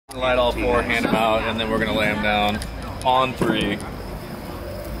Light all four, hand them out, and then we're gonna lay them down on 3.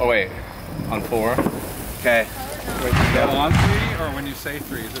 Oh wait, on 4. Okay. On 3 or when you say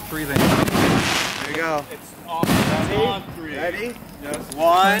 3? Is it 3 then? There you go. It's on 3. Ready? Yes.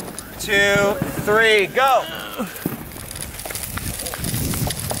 1, 2, 3, go!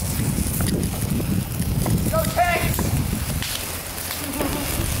 Go Chase!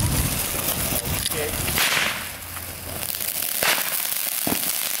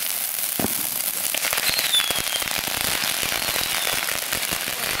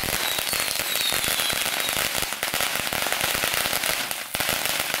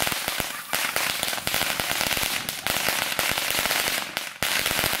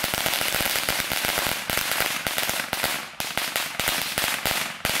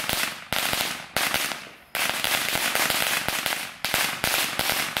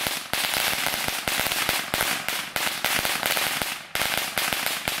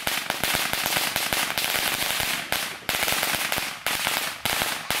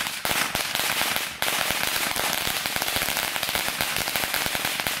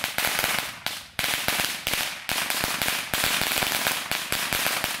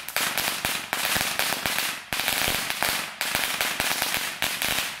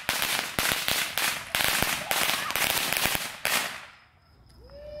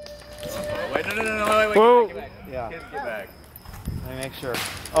 Wait, no, wait, Whoa. get back. Yeah. Get back. Let me make sure.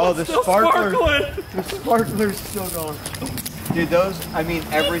 Oh, the sparkler. The sparkler's still going. Dude, those, I mean,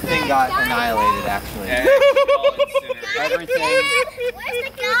 everything got annihilated, actually. Everything. Where's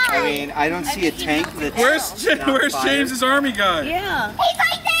the guy? I mean, I don't see a tank that's Where's James's army guy? Yeah. He's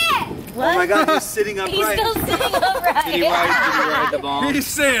right there! Oh my god, he's sitting upright. He's still sitting upright. Did he ride the bomb? He's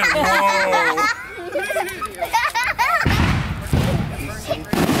saying, whoa.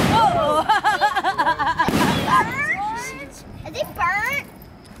 Is it burnt?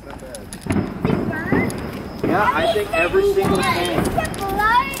 Is it burnt? Yeah, I think every single tank.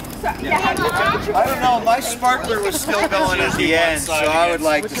 I don't know, my sparkler was still going at the end, so I would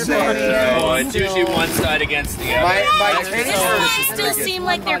like to say that. Oh, it's usually one side against the other. My These taser. still seem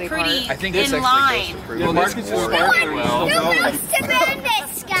like they're pretty I think this in line. Well, Marcus is working well.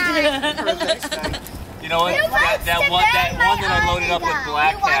 This guy. You know what? That one that I loaded up with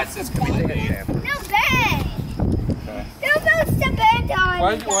black cats is coming to No bang. No step in on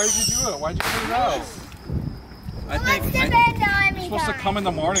Why did you do it? Why'd you put it out? I think You're supposed to come in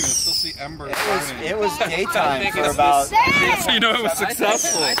the morning and still see embers burning. It was daytime think for it's about. So you know it was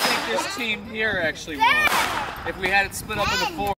successful. I think this team here actually won. If we had it split up into 4.